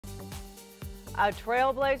A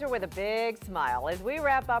trailblazer with a big smile. As we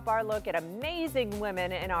wrap up our look at amazing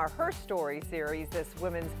women in our HERstory series this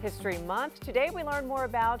Women's History Month, today we learn more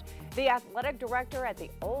about the athletic director at the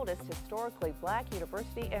oldest historically black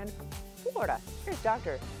university in Florida. Here's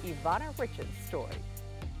Dr. Ivana Rich's story.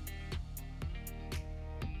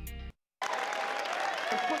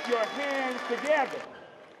 Put your hands together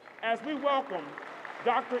as we welcome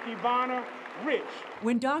Dr. Ivana Rich.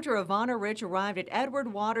 When Dr. Ivana Rich arrived at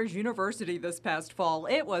Edward Waters University this past fall,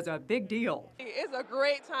 it was a big deal. It's a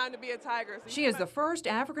great time to be a Tiger. She is the first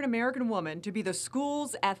African-American woman to be the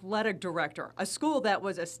school's athletic director, a school that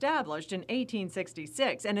was established in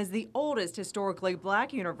 1866 and is the oldest historically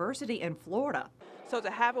black university in Florida. So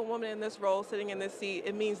to have a woman in this role sitting in this seat,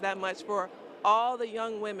 it means that much for all the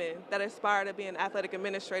young women that aspire to be an athletic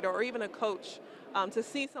administrator or even a coach, to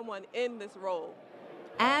see someone in this role.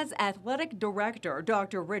 As athletic director,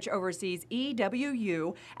 Dr. Rich oversees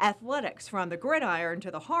EWU athletics from the gridiron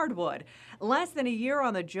to the hardwood. Less than a year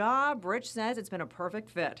on the job, Rich says it's been a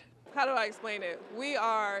perfect fit. How do I explain it? We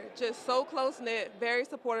are just so close-knit, very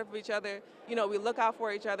supportive of each other. You know, we look out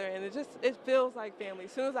for each other, and it feels like family.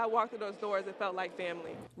 As soon as I walked through those doors, it felt like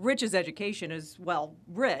family. Rich's education is, well,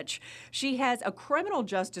 rich. She has a criminal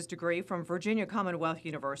justice degree from Virginia Commonwealth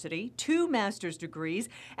University, 2 master's degrees,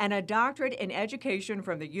 and a doctorate in education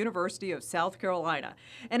from the University of South Carolina.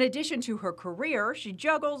 In addition to her career, she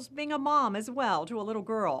juggles being a mom as well to a little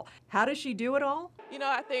girl. How does she do it all? You know,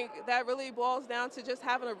 I think that really boils down to just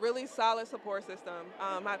having a really solid support system.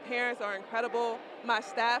 My parents are incredible, my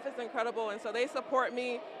staff is incredible, and so they support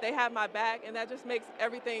me, they have my back, and that just makes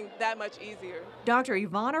everything that much easier. Dr.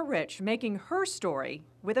 Ivana Rich making her story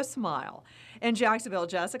with a smile. In Jacksonville,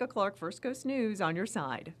 Jessica Clark, First Coast News on your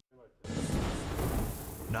side.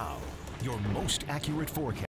 Now, your most accurate forecast.